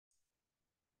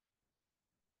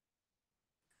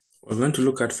We're going to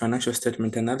look at financial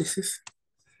statement analysis.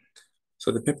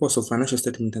 So the purpose of financial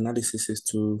statement analysis is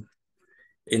to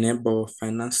enable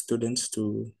finance students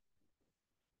to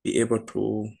be able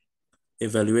to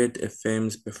evaluate a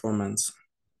firm's performance.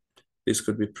 This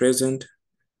could be present,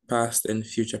 past, and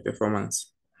future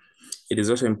performance. It is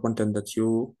also important that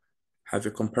you have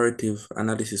a comparative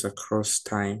analysis across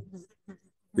time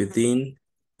within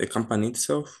the company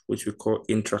itself, which we call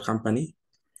intra-company,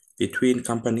 between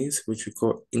companies, which we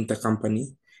call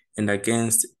intercompany, and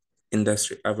against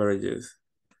industry averages.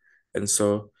 And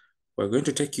so we're going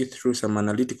to take you through some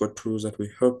analytical tools that will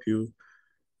help you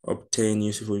obtain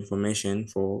useful information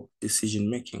for decision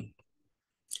making.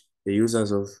 The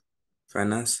users of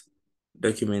finance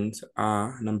documents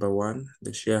are, number one,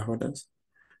 the shareholders.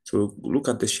 So look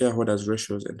at the shareholders'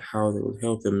 ratios and how they will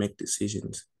help them make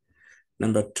decisions.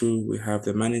 Number two, we have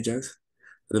the managers.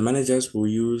 The managers will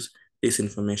use this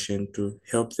information to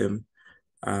help them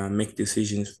make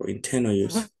decisions for internal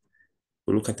use.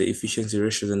 We'll look at the efficiency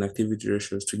ratios and activity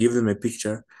ratios to give them a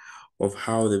picture of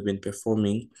how they've been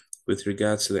performing with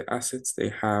regards to the assets they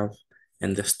have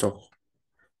and the stock.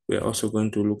 We're also going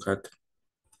to look at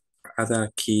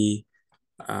other key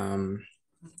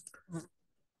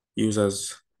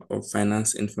users of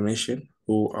finance information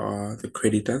who are the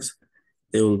creditors.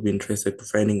 They will be interested to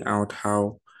finding out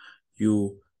how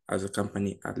you as a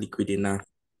company are liquid enough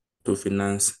to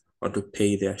finance or to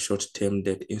pay their short-term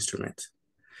debt instruments,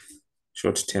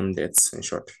 short-term debts in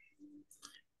short.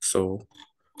 So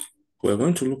we're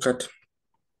going to look at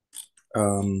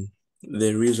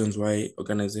the reasons why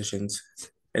organizations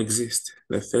exist.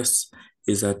 The first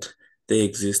is that they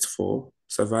exist for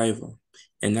survival.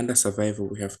 And under survival,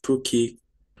 we have two key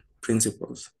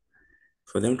principles.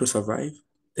 For them to survive,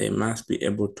 they must be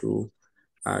able to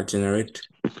generate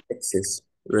excess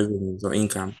revenues or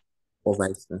income over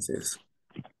expenses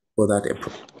so that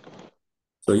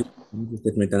so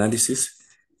statement analysis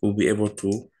will be able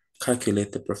to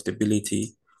calculate the profitability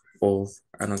of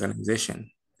an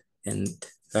organization, and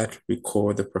that we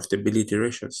call the profitability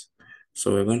ratios.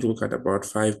 So we're going to look at about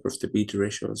 5 profitability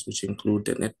ratios, which include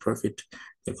the net profit,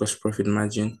 the gross profit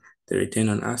margin, the return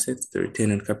on assets, the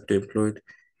return on capital employed,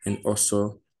 and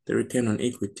also the return on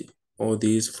equity. All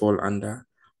these fall under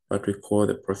what we call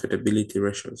the profitability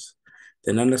ratios.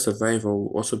 Then under survival,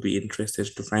 we'll also be interested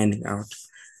to finding out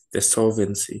the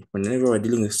solvency. Whenever we're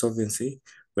dealing with solvency,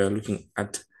 we're looking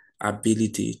at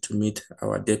ability to meet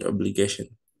our debt obligation.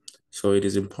 So it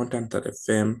is important that a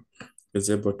firm is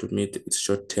able to meet its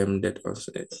short-term debt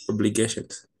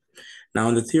obligations. Now,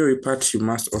 on the theory part, you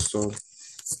must also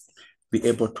be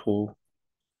able to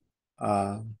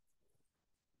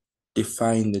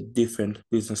define the different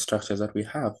business structures that we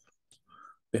have.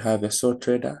 We have a sole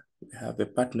trader, we have a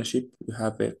partnership, we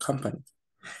have a company.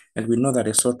 And we know that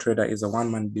a sole trader is a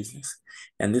one-man business.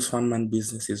 And this one-man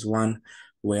business is one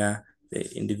where the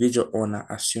individual owner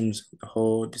assumes the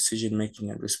whole decision-making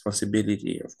and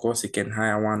responsibility. Of course, he can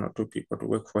hire 1 or 2 people to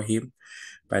work for him,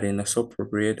 but in a sole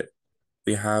proprietor,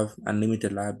 we have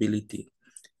unlimited liability.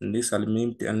 And this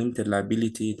unlimited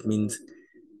liability, it means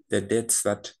the debts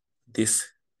that this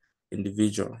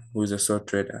individual, who is a sole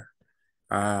trader,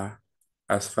 are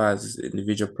as far as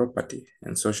individual property.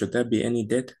 And so should there be any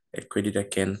debt, a creditor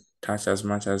can touch as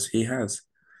much as he has.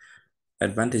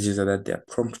 Advantages are that there are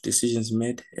prompt decisions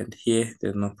made, and here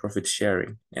there's no profit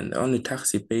sharing. And the only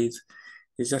tax he pays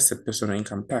is just a personal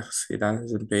income tax. He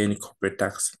doesn't pay any corporate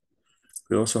tax.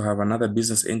 We also have another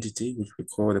business entity, which we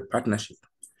call the partnership,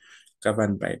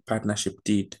 governed by partnership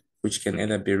deed, which can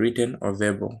either be written or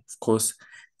verbal. Of course,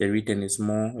 the written is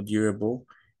more durable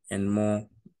and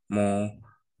more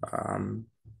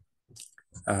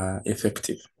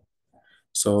effective.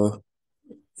 So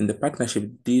in the partnership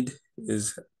deed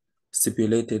is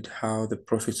stipulated how the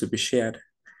profits will be shared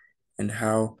and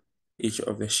how each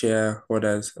of the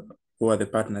shareholders, who are the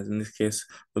partners in this case,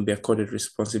 will be accorded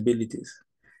responsibilities.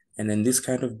 And in this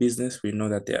kind of business, we know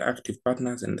that there are active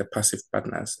partners and the passive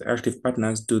partners. The active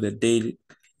partners do the daily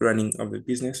running of the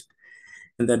business.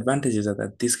 And the advantages are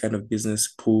that this kind of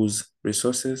business pools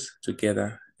resources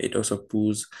together. It also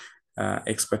pools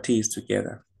expertise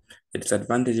together. Its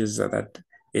advantages are that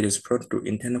it is prone to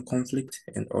internal conflict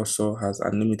and also has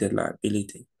unlimited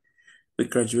liability. We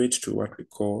graduate to what we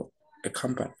call a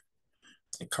company.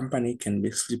 A company can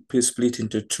be split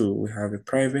into two. We have a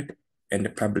private and a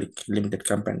public limited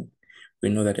company. We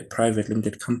know that a private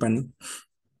limited company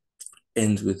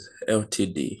ends with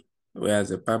LTD,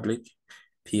 whereas a public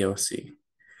PLC.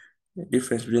 The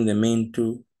difference between the main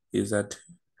two is that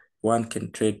one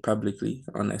can trade publicly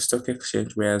on a stock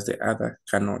exchange, whereas the other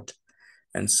cannot.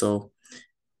 And so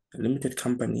A limited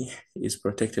company is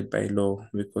protected by law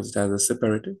because it has a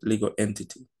separate legal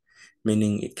entity,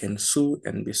 meaning it can sue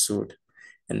and be sued.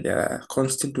 And there are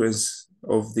constituents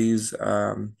of this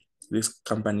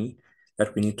company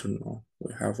that we need to know.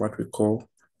 We have what we call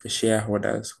the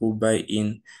shareholders who buy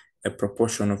in a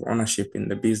proportion of ownership in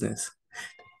the business.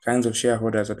 Kinds of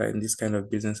shareholders that are in this kind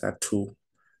of business are two.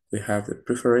 We have the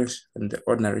preference and the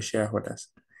ordinary shareholders.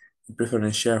 The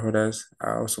preference shareholders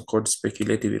are also called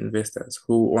speculative investors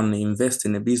who only invest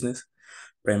in a business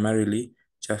primarily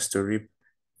just to reap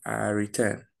a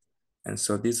return. And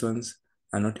so these ones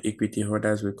are not equity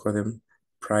holders, we call them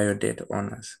prior debt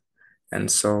owners.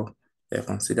 And so they're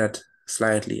considered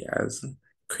slightly as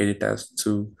creditors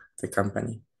to the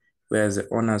company, whereas the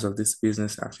owners of this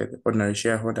business are the ordinary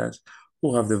shareholders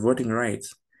who have the voting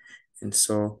rights. And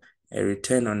so a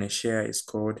return on a share is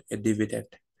called a dividend.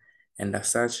 And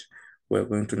as such, we're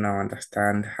going to now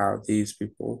understand how these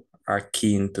people are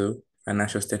keen to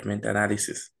financial statement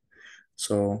analysis.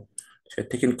 So if you're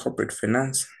taking corporate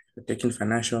finance, if you're taking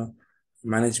financial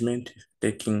management, if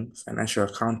you're taking financial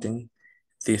accounting,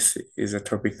 this is a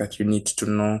topic that you need to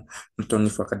know, not only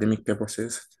for academic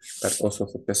purposes, but also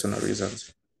for personal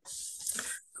reasons.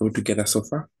 Are we together so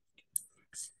far?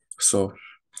 So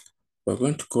we're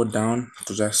going to go down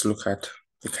to just look at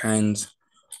the kinds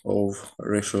of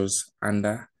ratios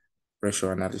under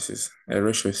ratio analysis. A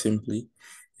ratio is simply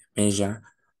a measure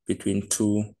between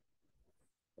two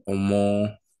or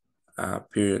more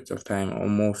periods of time or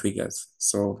more figures.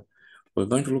 So we're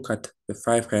going to look at the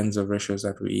 5 kinds of ratios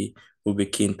that we will be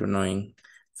keen to knowing.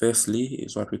 Firstly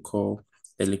is what we call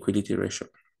the liquidity ratio.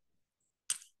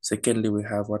 Secondly, we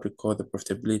have what we call the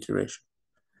profitability ratio.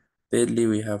 Thirdly,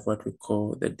 we have what we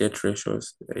call the debt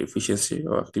ratios, the efficiency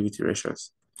or activity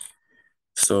ratios.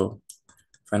 So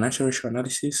financial ratio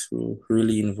analysis will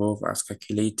really involve us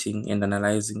calculating and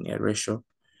analyzing a ratio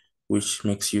which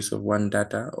makes use of one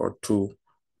data or two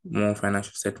more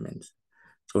financial statements.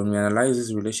 So when we analyze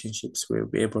these relationships, we'll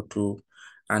be able to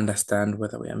understand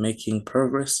whether we are making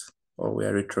progress or we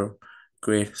are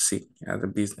retrogressing as a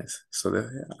business. So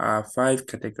there are 5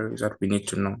 categories that we need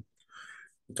to know.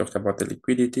 We talked about the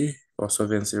liquidity or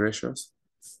solvency ratios.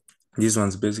 These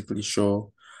ones basically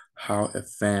show how a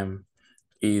firm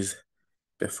is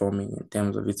performing in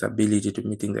terms of its ability to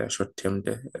meeting their short-term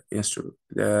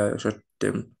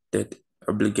debt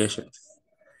obligations.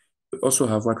 We also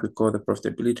have what we call the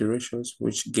profitability ratios,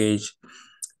 which gauge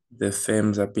the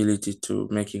firm's ability to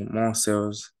making more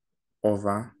sales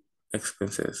over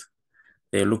expenses.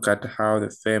 They look at how the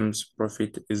firm's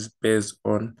profit is based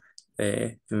on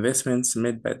the investments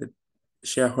made by the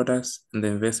shareholders and the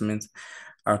investments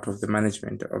out of the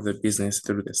management of the business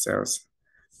through the sales.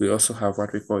 We also have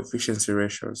what we call efficiency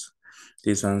ratios.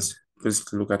 These ones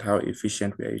basically look at how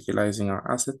efficient we are utilizing our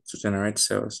assets to generate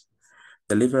sales.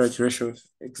 The leverage ratios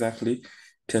exactly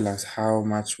tell us how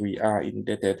much we are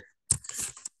indebted.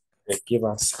 They give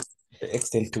us the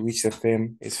extent to which the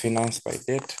firm is financed by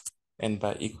debt and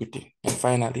by equity. And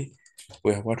finally,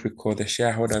 we have what we call the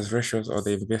shareholders ratios or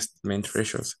the investment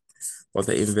ratios or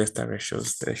the investor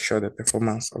ratios. They show the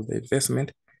performance of the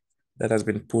investment that has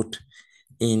been put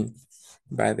in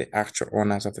by the actual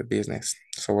owners of the business.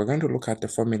 So we're going to look at the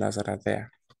formulas that are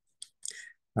there.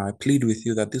 Now, I plead with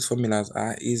you that these formulas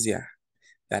are easier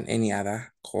than any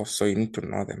other course, so you need to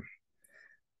know them.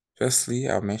 Firstly,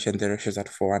 I'll mention the ratios that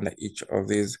fall under each of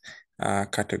these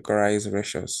categorized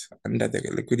ratios. Under the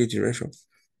liquidity ratio,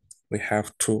 we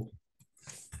have 2.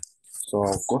 So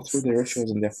I'll go through the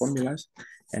ratios and their formulas,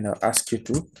 and I'll ask you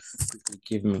to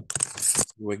give me.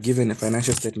 You were given a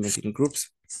financial statement in groups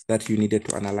that you needed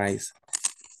to analyze.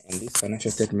 And this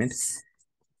financial statement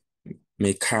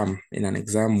may come in an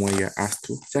exam where you're asked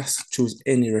to just choose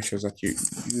any ratios that you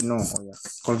know or you're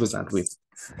confident with.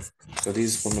 So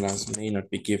these formulas may not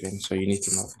be given, so you need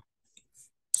to know them.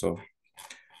 So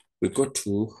we go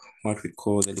to what we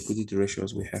call the liquidity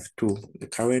ratios. We have 2, the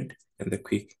current and the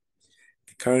quick.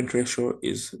 The current ratio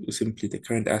is simply the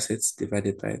current assets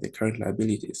divided by the current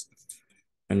liabilities.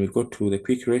 When we go to the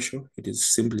quick ratio, it is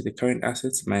simply the current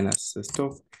assets minus the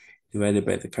stock divided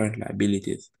by the current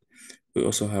liabilities. We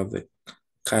also have the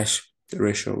cash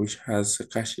ratio, which has the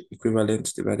cash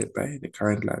equivalent divided by the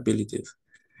current liabilities.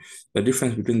 The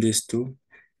difference between these two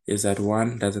is that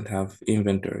one doesn't have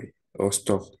inventory or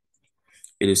stock.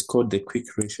 It is called the quick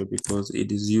ratio because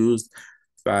it is used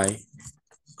by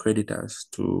creditors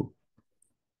to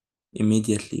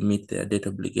immediately meet their debt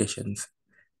obligations.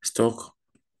 Stock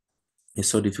is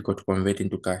so difficult to convert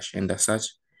into cash, and as such,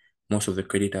 most of the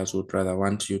creditors would rather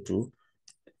want you to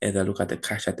either look at the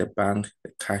cash at the bank,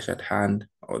 the cash at hand,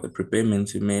 or the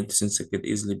prepayments you made, since it could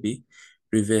easily be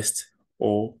reversed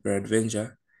or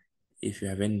peradventure, if you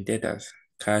have any debtors,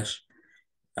 cash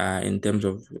in terms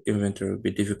of inventory will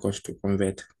be difficult to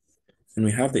convert. And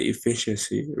we have the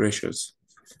efficiency ratios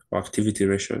or activity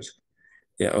ratios.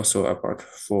 They're also about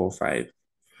 4 or 5,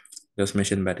 just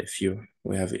mentioned by the few.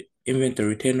 We have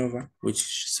inventory turnover, which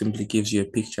simply gives you a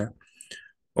picture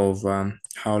of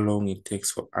how long it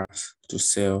takes for us to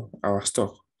sell our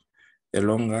stock. The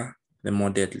longer, the more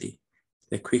deadly.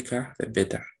 The quicker, the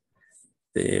better.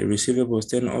 The receivables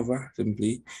turnover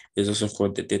simply is also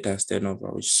called the debtors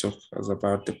turnover, which talks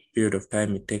about the period of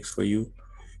time it takes for you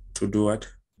to do what?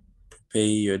 To pay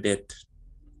your debt.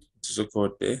 It's also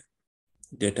called the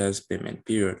debtors payment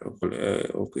period.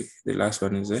 Okay, the last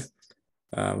one is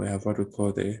we have what we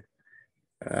call the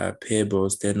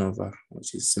payables turnover,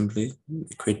 which is simply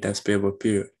the creditors payable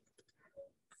period.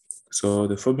 So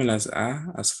the formulas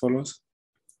are as follows.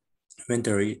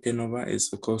 Inventory turnover is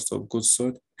the cost of goods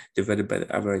sold divided by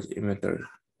the average inventory.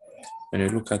 When you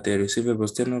look at the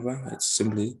receivables turnover, it's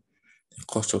simply the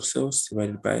cost of sales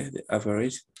divided by the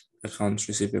average accounts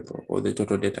receivable or the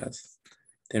total debtors.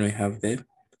 Then we have the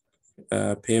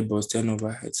payables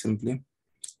turnover. It's simply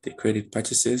the credit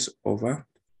purchases over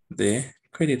the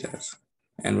creditors.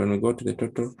 And when we go to the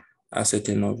total asset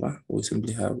turnover, we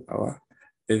simply have our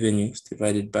revenues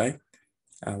divided by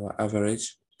our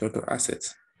average total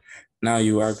assets. Now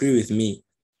you agree with me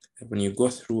that when you go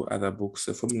through other books,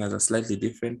 the formulas are slightly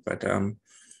different, but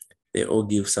they all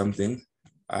give something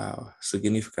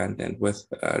significant and worth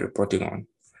reporting on.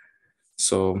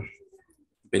 So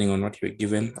depending on what you're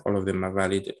given, all of them are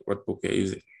valid, what book you're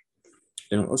using.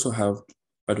 Then we also have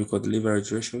what we call the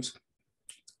leverage ratios.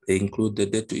 They include the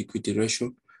debt to equity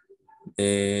ratio,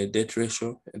 the debt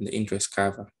ratio, and the interest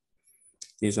cover.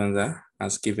 These ones are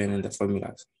as given in the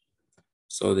formulas.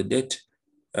 So the debt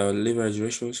leverage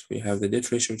ratios, we have the debt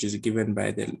ratio, which is given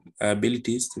by the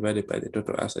liabilities divided by the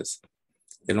total assets.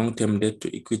 The long-term debt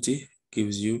to equity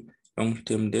gives you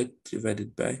long-term debt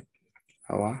divided by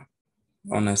our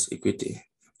owner's equity.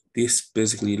 This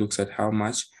basically looks at how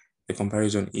much the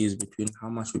comparison is between how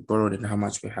much we borrowed and how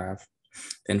much we have.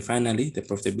 Then finally, the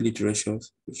profitability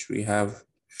ratios, which we have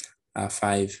are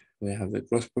 5. We have the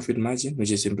gross profit margin,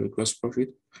 which is simply gross profit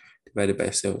divided by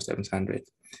sales times 100.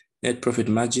 Net profit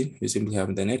margin, we simply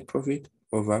have the net profit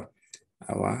over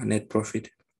our net profit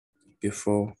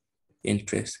before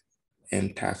interest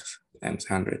and tax times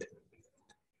 100.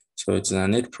 So it's a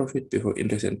net profit before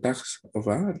interest and tax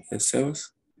over the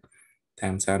sales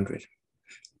times 100.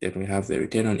 Then we have the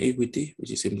return on equity,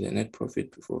 which is simply the net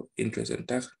profit before interest and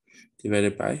tax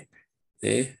divided by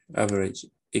the average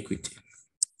equity.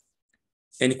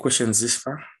 Any questions this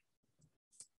far?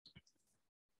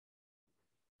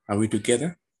 Are we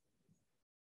together?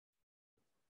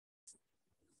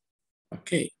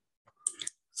 Okay.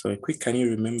 So a quick, can you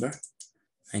remember?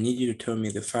 I need you to tell me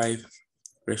the 5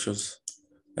 ratios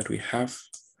that we have,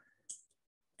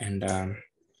 and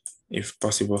if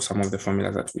possible, some of the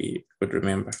formulas that we would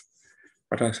remember.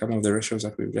 What are some of the ratios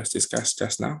that we've just discussed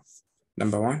just now?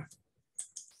 Number 1.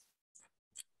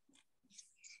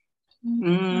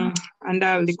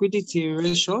 Under liquidity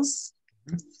ratios,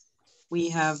 we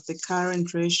have the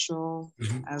current ratio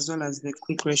as well as the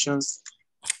quick ratios.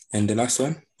 And the last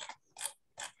one?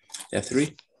 There are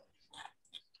 3.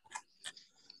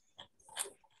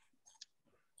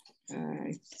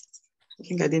 I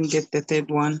think I didn't get the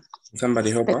third one.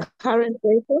 Somebody help The out. current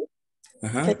ratio.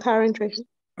 The current ratio.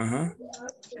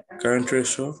 Current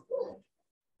ratio,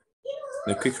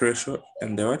 the quick ratio,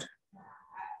 and the what?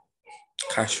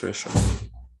 Cash ratio.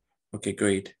 Okay,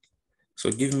 great.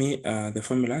 So give me the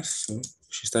formulas. So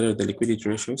she started with the liquidity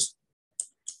ratios.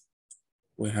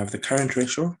 We have the current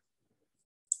ratio.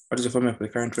 What is the formula for the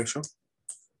current ratio?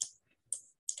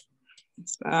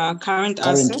 Current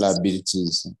assets.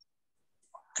 Liabilities.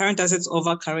 Current assets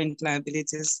over current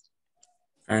liabilities.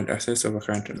 Current assets over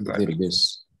current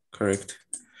liabilities. Correct.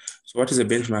 So what is the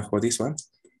benchmark for this one?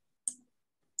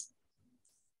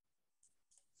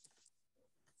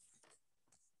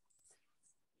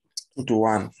 Two to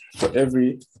 1. For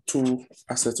every 2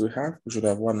 assets we have, we should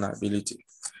have 1 liability.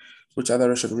 Which other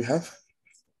ratio do we have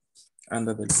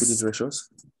under the liquidity ratios?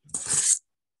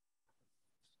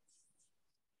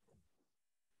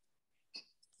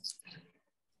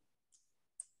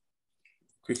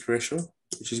 Quick ratio,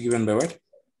 which is given by what?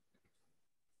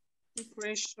 Quick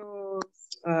ratio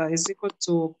is equal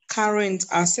to current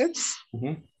assets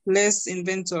less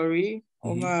inventory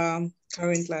over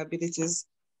current liabilities.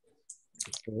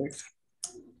 Correct.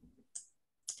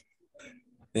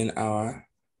 Then our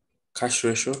cash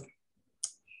ratio.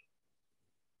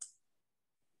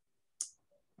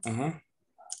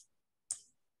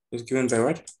 Is given by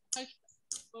what?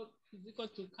 is equal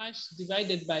to cash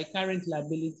divided by current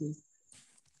liabilities.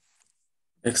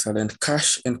 Excellent.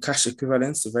 Cash and cash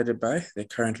equivalents divided by the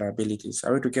current liabilities.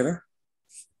 Are we together?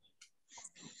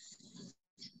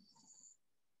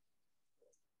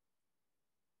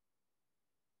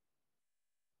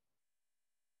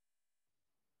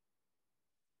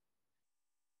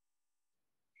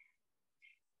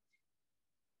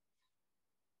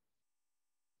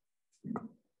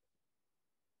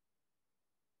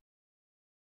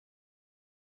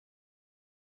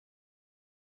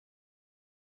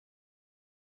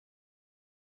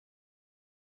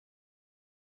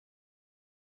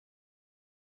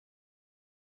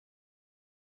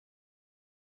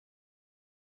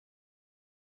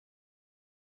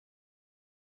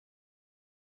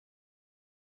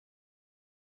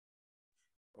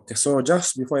 Okay, so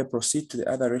just before I proceed to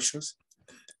the other ratios,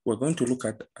 we're going to look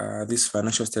at this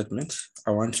financial statement.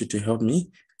 I want you to help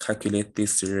me calculate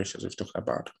these three ratios we've talked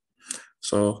about.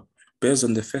 So based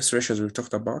on the first ratios we've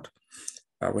talked about,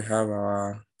 we have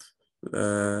our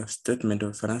statement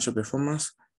of financial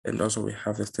performance, and also we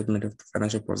have the statement of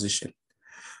financial position.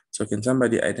 So can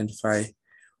somebody identify,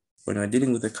 when we're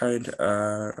dealing with the current,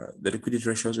 the liquidity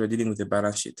ratios, we're dealing with the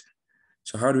balance sheet.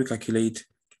 So how do we calculate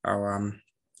our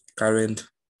current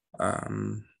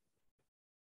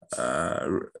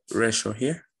ratio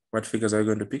here? What figures are we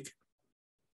going to pick?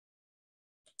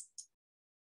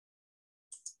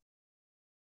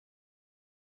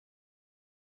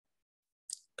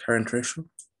 Current ratio.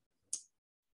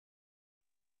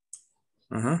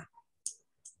 I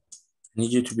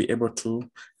need you to be able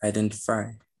to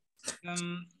identify.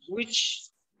 Which?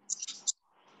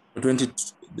 20,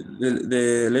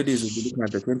 the ladies will be looking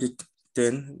at the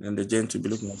 2010 and the gents will be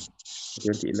looking at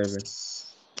 2011.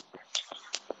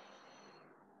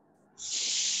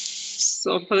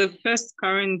 So for the first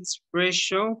current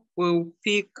ratio, we'll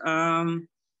pick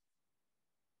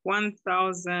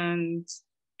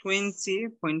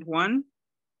 1020.1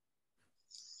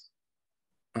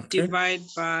 divide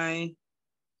by.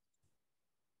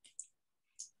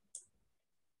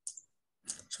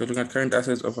 So looking at current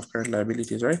assets over current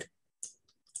liabilities, right?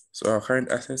 So our current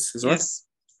assets is what? Yes.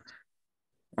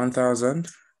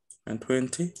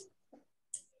 1020.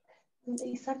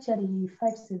 It's actually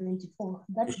 574.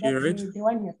 That's the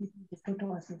one you're picking the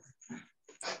total assets.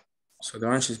 So the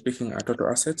one she's picking are total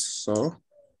assets. So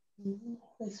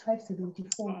it's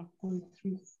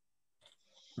 574.3.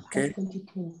 Okay.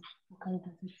 2010 current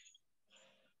assets.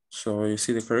 So you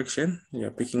see the correction.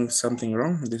 You're picking something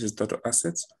wrong. This is total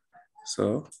assets.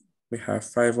 So we have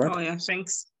 5 what? Oh yeah,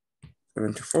 thanks.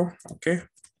 74. Okay.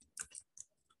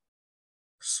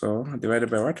 So divided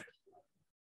by what?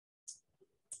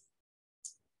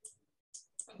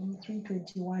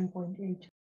 321.8.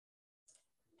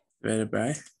 Divided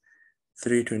by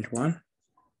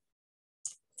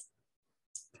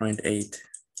 321.8.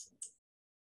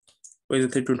 Where is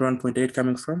the 321.8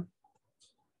 coming from?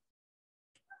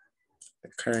 The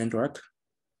current what?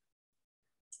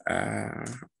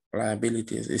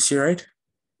 Liabilities. Is she right?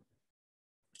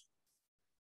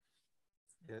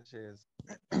 Yes, yes.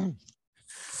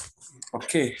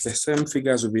 Okay, the same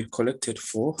figures will be collected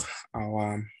for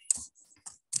our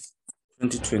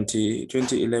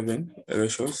 2011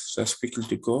 ratios. Just quickly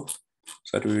to go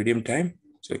so that we redeem time.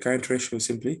 So the current ratio is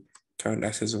simply current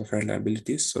assets over current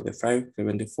liabilities. So the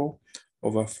 574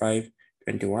 over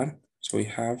 521. So we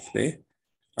have the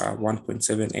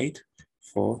 1.78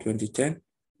 for 2010.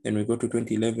 Then we go to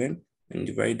 2011 and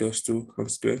divide those two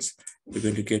constituents. We're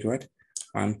going to get what?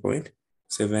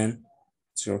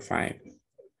 1.705.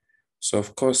 So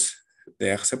of course,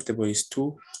 the acceptable is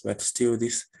 2, but still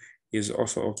this is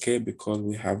also okay because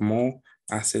we have more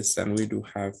assets than we do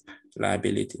have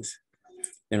liabilities.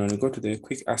 Then when we go to the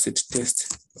quick asset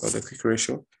test or the quick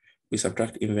ratio, we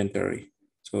subtract inventory.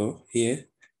 So here,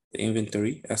 the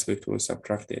inventory aspect was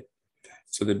subtracted.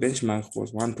 So the benchmark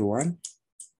was 1:1,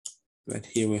 but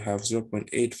here we have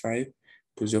 0.85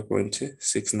 to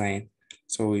 0.69.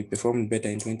 So we performed better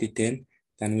in 2010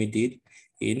 than we did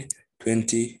in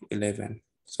 2011.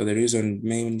 So the reason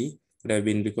mainly would have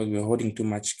been because we're holding too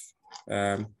much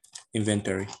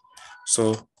inventory.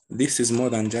 So this is more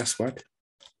than just what?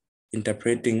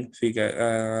 Interpreting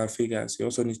figures. You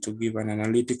also need to give an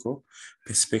analytical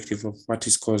perspective of what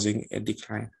is causing a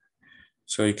decline.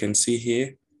 So you can see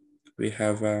here, we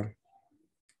have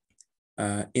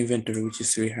inventory, which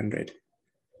is 300.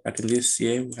 But in this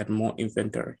year, we had more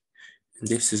inventory. And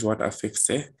this is what affects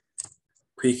the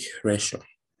quick ratio.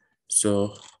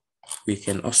 So we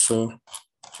can also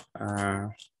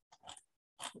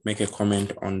make a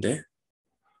comment on the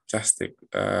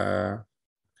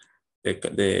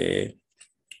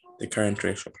the current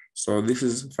ratio. So this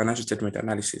is financial statement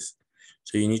analysis.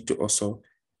 So you need to also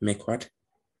make what?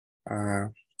 A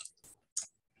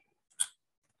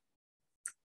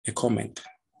comment.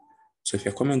 So if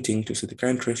you're commenting to see the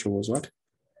current ratio was what?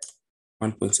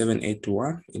 1.78 to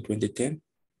 1 in 2010,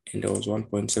 and there was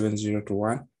 1.70 to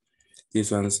 1.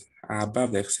 These ones are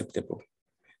above the acceptable.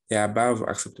 They are above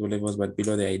acceptable levels, but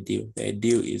below the ideal. The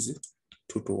ideal is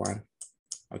 2 to 1.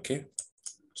 Okay.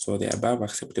 So they're above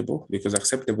acceptable, because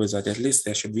acceptable is that at least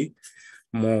there should be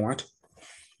more what?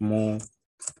 More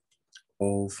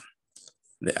of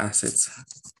the assets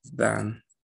than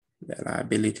the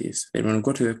liabilities. Then when we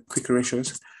go to the quick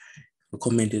ratios, the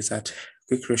comment is that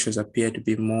quick ratios appear to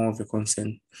be more of a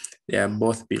concern. They are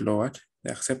both below what?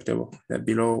 They're acceptable. They're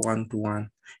below 1 to 1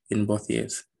 in both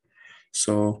years.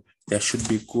 So there should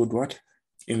be good what?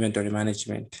 Inventory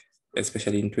management,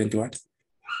 especially in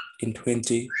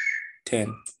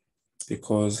 2010,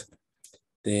 because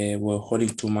they were holding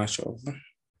too much of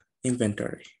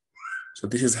inventory. So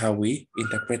this is how we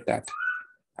interpret that.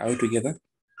 Are we together?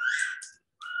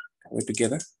 Are we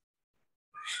together?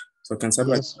 So can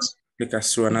somebody take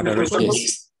us through another ratio?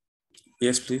 Yes.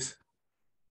 Yes, please.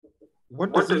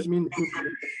 What does it mean?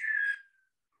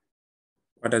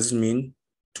 What does it mean?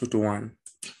 2 to 1.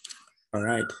 All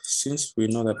right. Since we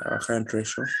know that our current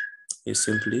ratio is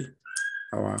simply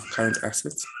our current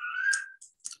assets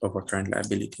over current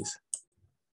liabilities.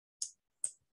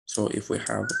 So if we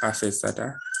have assets that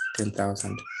are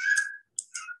 10,000,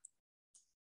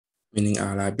 meaning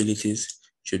our liabilities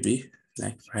should be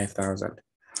like 5,000.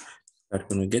 But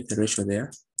when we get the ratio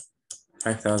there,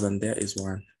 5,000 there is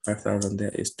 1, 5,000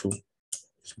 there is 2.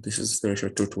 So this is the ratio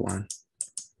 2 to 1.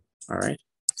 All right.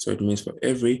 So it means for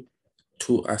every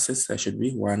 2 assets, there should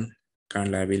be 1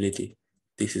 current liability.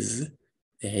 This is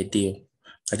the ideal,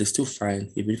 but it's still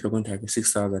fine. Even if you're going to have a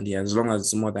 6,000 here, as long as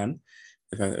it's more than,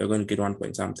 if you're going to get 1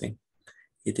 point something,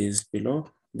 it is below.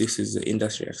 This is the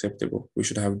industry acceptable. We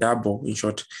should have double, in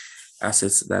short,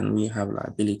 assets than we have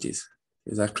liabilities.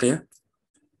 Is that clear?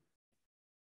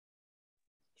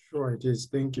 Sure, it is.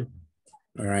 Thank you.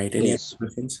 All right. Any Yes. other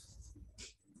questions?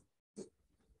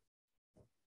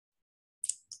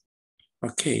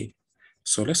 Okay.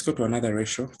 So let's go to another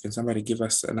ratio. Can somebody give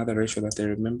us another ratio that they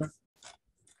remember?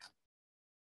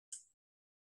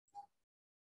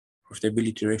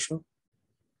 Profitability ratio.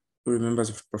 Who remembers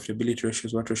of profitability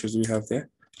ratios? What ratios do we have there?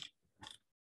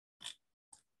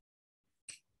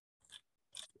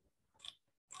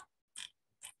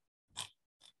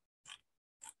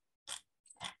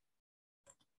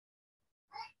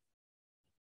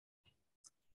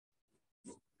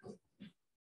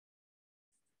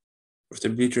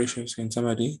 Profitability ratios, can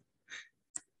somebody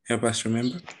help us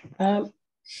remember?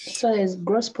 So there's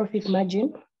gross profit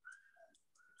margin.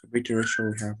 Profitability ratio,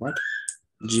 we have what?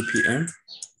 GPM,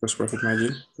 gross profit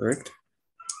margin, correct?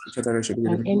 Which other ratio do we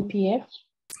remember? NPA.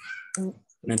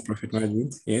 Net profit margin,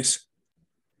 yes.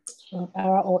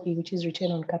 ROE, which is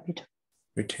return on capital.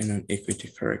 Return on equity,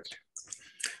 correct.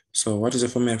 So what is the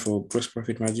formula for gross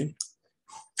profit margin?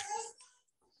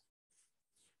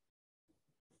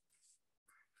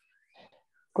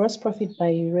 Gross profit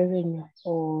by revenue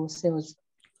or sales.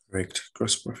 Correct.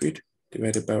 Gross profit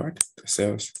divided by what? The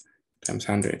sales times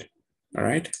 100. All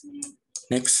right.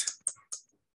 Next.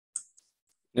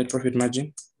 Net profit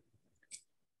margin.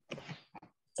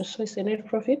 So it's a net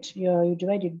profit. You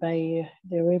divide it by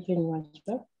the revenue as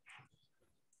well.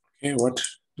 Okay. What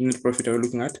net profit are we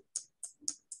looking at?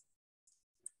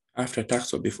 After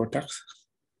tax or before tax?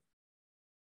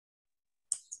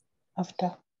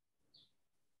 After.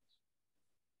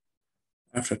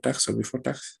 After tax or before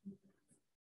tax?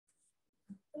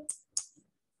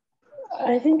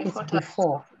 I think it's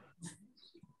before.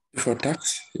 Before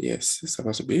tax? Yes, it's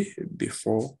supposed to be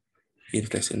before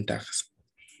interest and tax.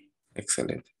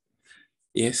 Excellent.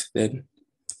 Yes, then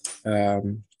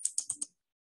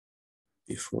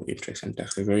before interest and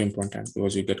tax is very important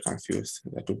because you get confused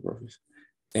with the two profits.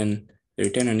 Then the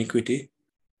return on equity,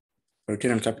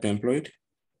 return on capital employed.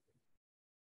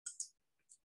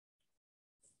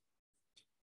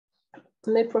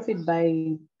 Net profit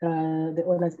by the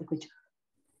owner's equity.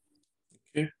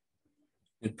 Okay.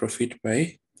 Net profit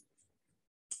by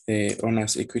the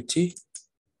owner's equity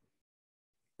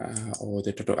or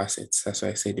the total assets. That's why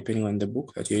I say depending on the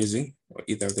book that you're using, or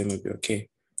either of them will be okay.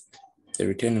 The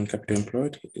return on capital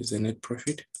employed is the net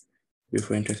profit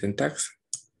before interest and tax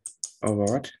over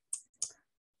what?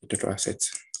 The total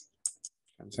assets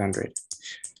times 100.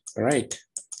 All right.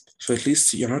 So at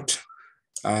least you're not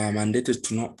mandated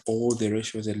to know all the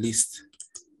ratios, at least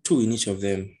 2 in each of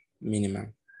them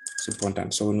minimum. It's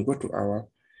important. So when we go to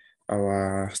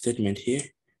our statement here,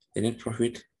 the net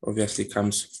profit obviously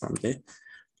comes from the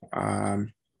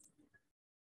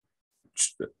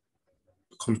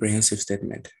comprehensive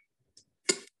statement.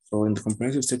 So in the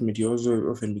comprehensive statement, you also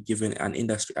often be given an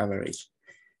industry average.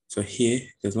 So here,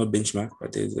 there's no benchmark,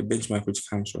 but there's a benchmark which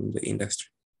comes from the industry.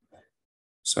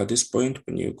 So at this point,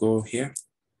 when you go here,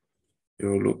 you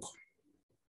will look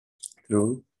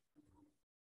through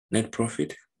net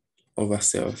profit over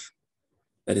sales.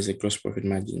 That is a gross profit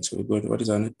margin. So we go to what is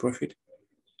our net profit?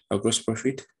 Our gross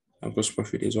profit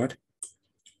is what?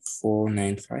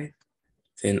 495.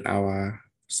 Then our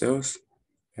sales,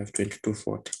 we have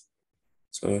 2240.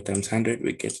 So times 100,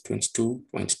 we get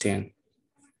 22.10.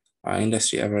 Our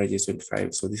industry average is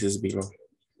 25, so this is below.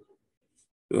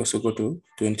 We also go to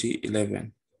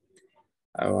 2011.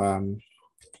 Our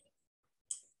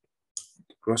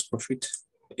gross profit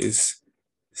is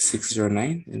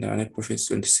 609 and our net profit is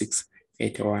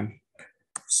 2681.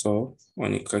 So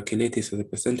when you calculate this as a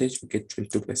percentage, we get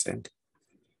 22%.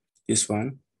 This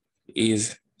one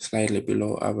is slightly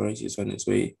below average. This one is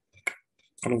way,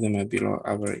 all of them are below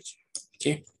average.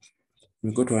 Okay.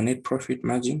 We go to our net profit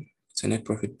margin. It's a net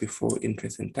profit before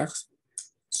interest and tax.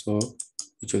 So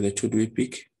which of the two do we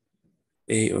pick?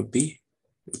 A or B?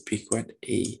 We pick what?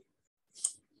 A.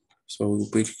 So we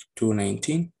pick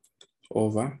 219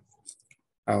 over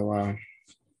our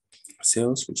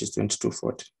sales, which is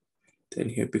 2240. Then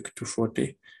here pick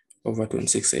 240 over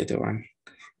 2681.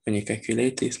 When you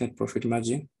calculate this net profit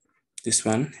margin, this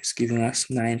one is giving us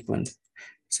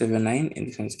 9.79 and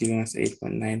this one is giving us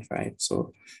 8.95.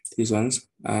 So these ones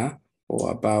are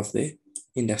or above the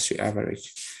industry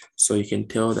average. So you can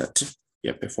tell that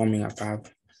you're performing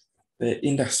above the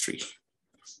industry.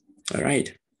 All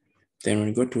right. Then when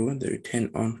we go to the return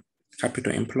on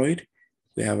capital employed,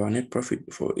 we have our net profit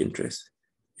before interest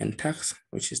and tax,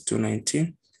 which is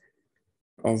 219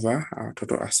 over our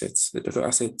total assets. The total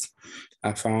assets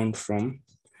are found from,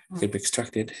 they'll be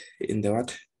extracted in the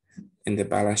what? In the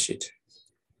balance sheet.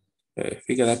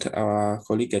 Figure that our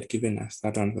colleague had given us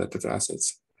that one for the total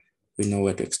assets. We know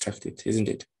where to extract it, isn't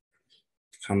it?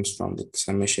 It comes from the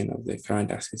summation of the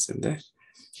current assets and the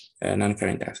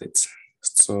non-current assets.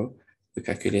 So we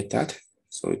calculate that.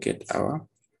 So we get our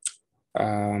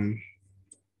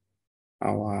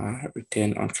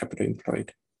return on capital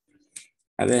employed.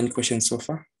 Are there any questions so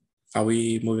far? Are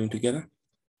we moving together?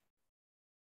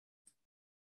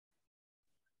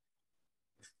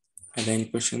 Are there any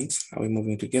questions? Are we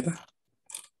moving together?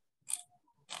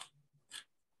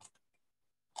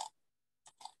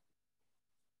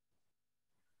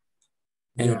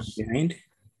 Anyone Yes. behind?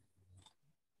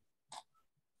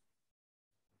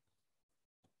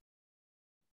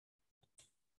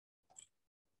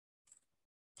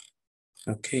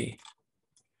 Okay.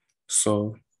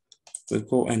 So we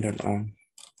go on.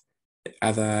 The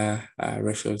other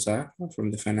ratios are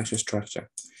from the financial structure.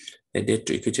 The debt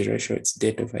to equity ratio, it's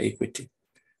debt over equity.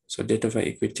 So debt over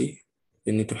equity,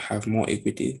 we need to have more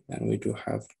equity than we do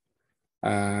have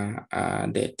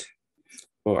debt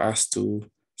for us to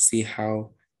see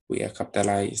how we are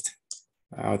capitalized,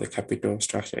 how the capital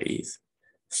structure is.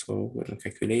 So when we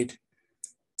calculate,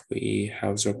 we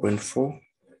have 0.4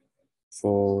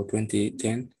 for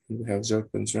 2010, and we have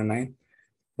 0.09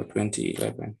 for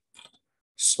 2011.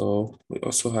 So we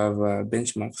also have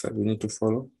benchmarks that we need to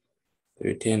follow: the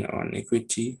return on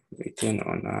equity, return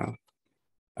on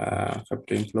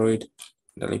capital employed,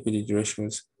 the liquidity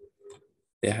ratios.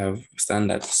 They have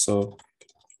standards. So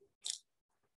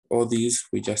all these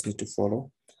we just need to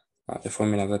follow the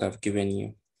formula that I've given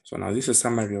you. So now this is a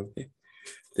summary of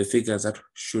the figures that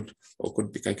should or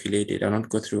could be calculated. I'll not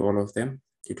go through all of them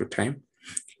due to time.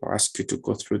 I'll ask you to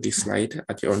go through this slide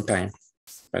at your own time,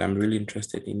 but I'm really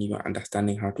interested in you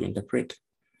understanding how to interpret.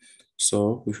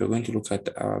 So if you're going to look at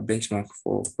our benchmark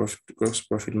for gross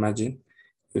profit margin,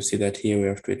 you'll see that here we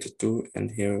have 22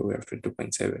 and here we have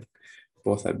 22.7.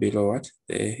 Both are below what?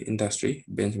 The industry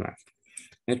benchmark.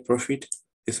 Net profit,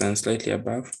 this one is slightly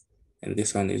above and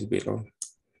this one is below.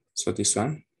 So this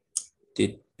one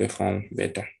did perform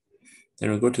better.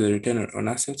 Then we go to the return on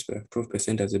assets. We have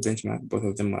 12% as a benchmark. Both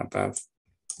of them are above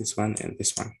this one and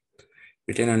this one.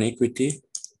 Return on equity,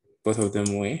 both of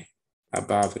them were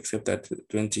above, except that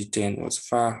 2010 was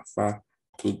far, far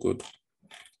too good.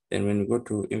 Then when we go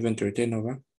to inventory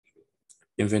turnover,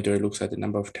 inventory looks at the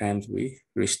number of times we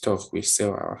restock, we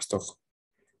sell our stock.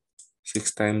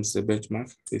 6 times the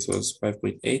benchmark. This was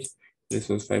 5.8. This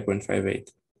was 5.58.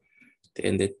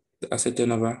 And the asset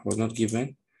turnover was not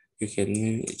given. You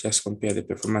can just compare the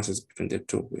performances between the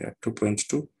two. We are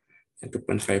 2.2 and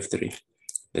 2.53.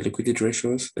 The liquidity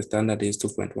ratios, the standard is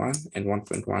 2.1 and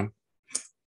 1.1,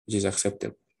 which is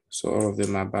acceptable. So all of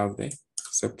them are above the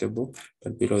acceptable,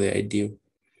 but below the ideal.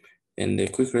 And the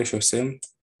quick ratio same,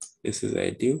 this is the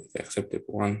ideal, the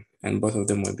acceptable one, and both of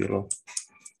them were below.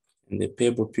 And the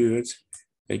payable periods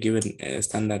were given a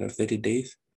standard of 30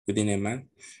 days within a month,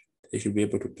 they should be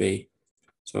able to pay.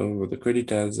 So the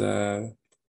creditors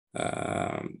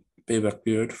payback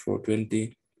period for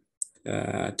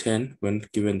 2010 when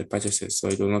given the purchases, so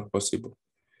it was not possible.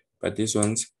 But these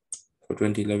ones for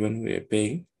 2011 we are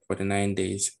paying 49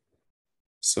 days,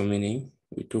 so meaning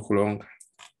we took longer.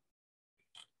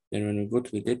 Then when we go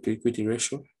to the debt to equity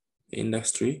ratio, the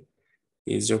industry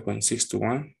is 0.6 to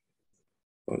 1,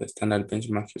 or the standard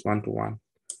benchmark is 1 to 1.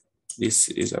 This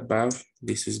is above,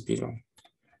 this is below.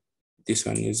 This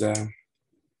one is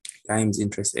times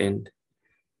interest end.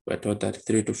 We're told that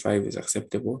 3 to 5 is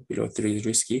acceptable, below 3 is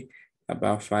risky,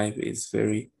 above 5 is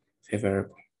very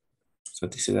favorable. So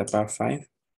this is above 5,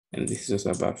 and this is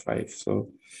also above 5.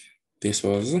 So this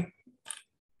was a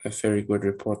very good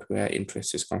report where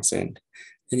interest is concerned.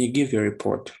 Then you give your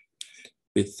report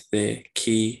with the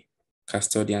key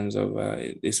custodians of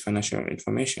this financial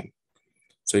information.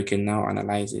 So you can now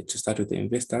analyze it. To start with the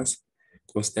investors,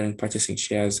 considering purchasing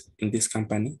shares in this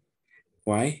company.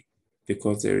 Why?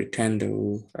 Because the return they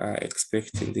will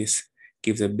expect in this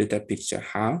gives a better picture.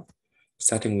 How?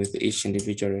 Starting with each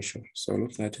individual ratio. So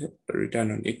looking at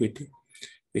return on equity,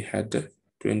 we had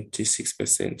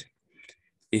 26%.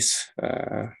 This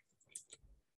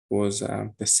was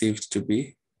perceived to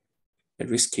be a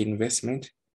risky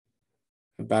investment.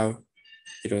 Above,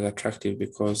 it was attractive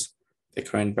because the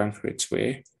current bank rates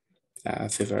were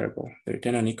favorable. The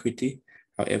return on equity,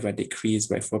 however, decreased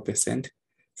by 4%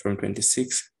 from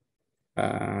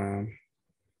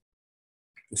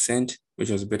 26%, which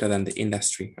was better than the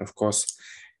industry. Of course,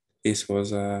 this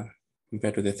was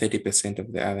compared to the 30%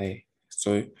 of the other.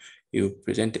 So you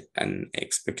present an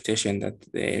expectation that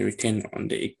the return on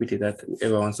the equity that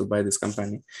whoever wants to buy this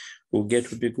company will get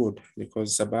would be good because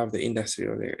it's above the industry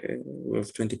of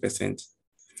 20%.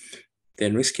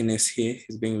 Then riskiness here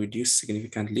is being reduced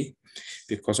significantly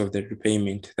because of the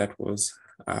repayment that was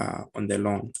on the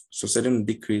loan. So sudden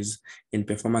decrease in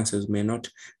performances may not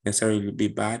necessarily be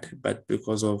bad, but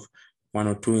because of one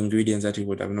or two ingredients that you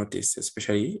would have noticed,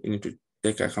 especially you need to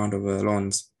take account of the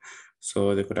loans.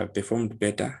 So they could have performed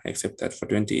better, except that for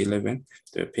 2011,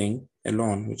 they were paying a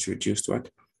loan, which reduced what?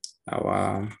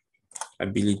 Our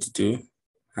ability to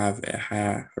have a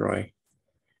higher ROI.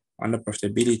 Under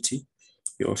profitability,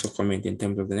 we also comment in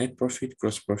terms of the net profit,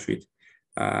 gross profit,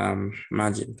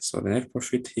 margin. So the net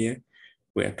profit here,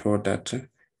 we are told that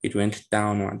it went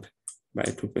downward by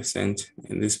 2%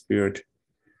 in this period.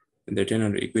 The return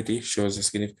on equity shows a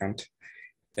significant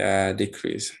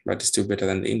decrease, but it's still better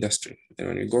than the industry. And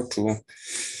when we go to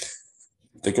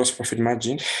the gross profit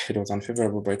margin, it was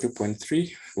unfavorable by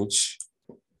 2.3, which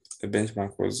the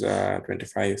benchmark was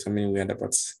 25. So meaning we had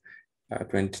about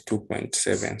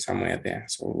 22.7 somewhere there.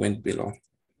 So we went below.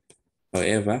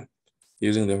 However,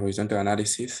 using the horizontal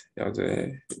analysis, there was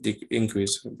a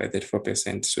increase by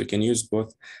 34%. So you can use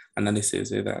both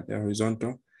analysis, either the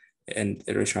horizontal and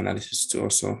the ratio analysis, to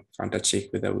also counter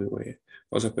check whether we were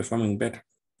also performing better.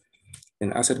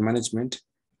 In asset management,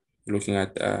 looking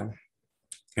at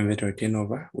inventory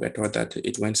turnover, we're told that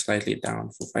it went slightly down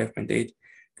from 5.8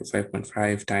 to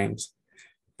 5.5 times,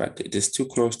 but it is too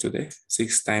close to the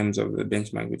 6 times of the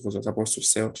benchmark because we're supposed to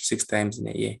sell 6 times in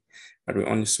a year, but we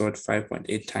only sold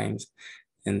 5.8 times,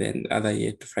 and then the other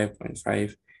year to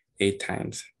 5.58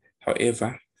 times.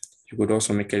 However, you could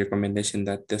also make a recommendation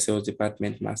that the sales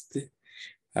department must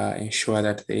ensure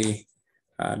that they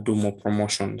do more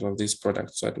promotions of these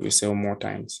products so that we sell more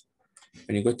times.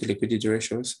 When you go to liquidity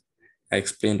ratios, I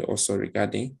explained also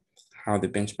regarding how the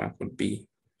benchmark would be.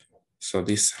 So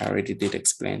this I already did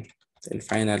explain. And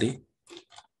finally,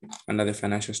 under the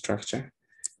financial structure,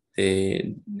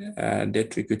 the debt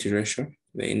to equity ratio,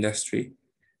 the industry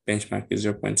benchmark is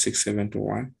 0.67 to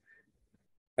 1,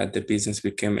 but the business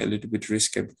became a little bit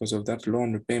riskier because of that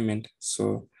loan repayment.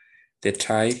 So the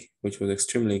tie, which was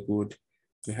extremely good,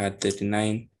 we had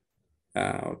 39,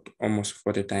 almost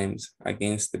 40 times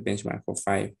against the benchmark of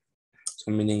 5.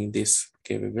 So meaning this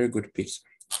gave a very good picture.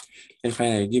 And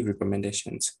finally, give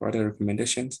recommendations. What are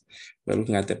recommendations? We're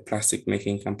looking at the plastic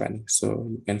making company. So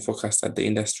you can focus that the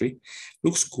industry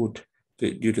looks good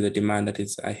due to the demand that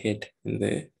is ahead in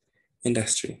the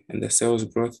industry, and the sales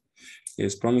growth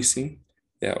is promising.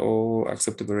 They're all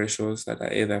acceptable ratios that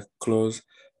are either close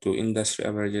to industry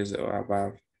averages or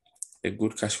above. The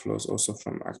good cash flows also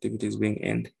from activities being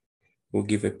earned will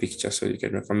give a picture, so you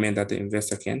can recommend that the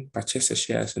investor can purchase the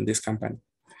shares in this company.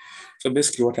 So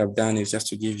basically what I've done is just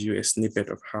to give you a snippet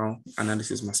of how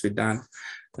analysis must be done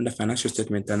under financial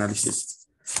statement analysis.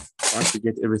 Once you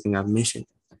get everything I've mentioned,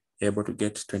 you're able to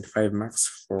get 25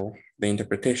 marks for the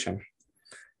interpretation.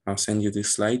 I'll send you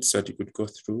this slide so that you could go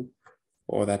through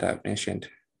all that I've mentioned.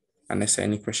 Unless there are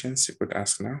any questions, you could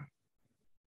ask now.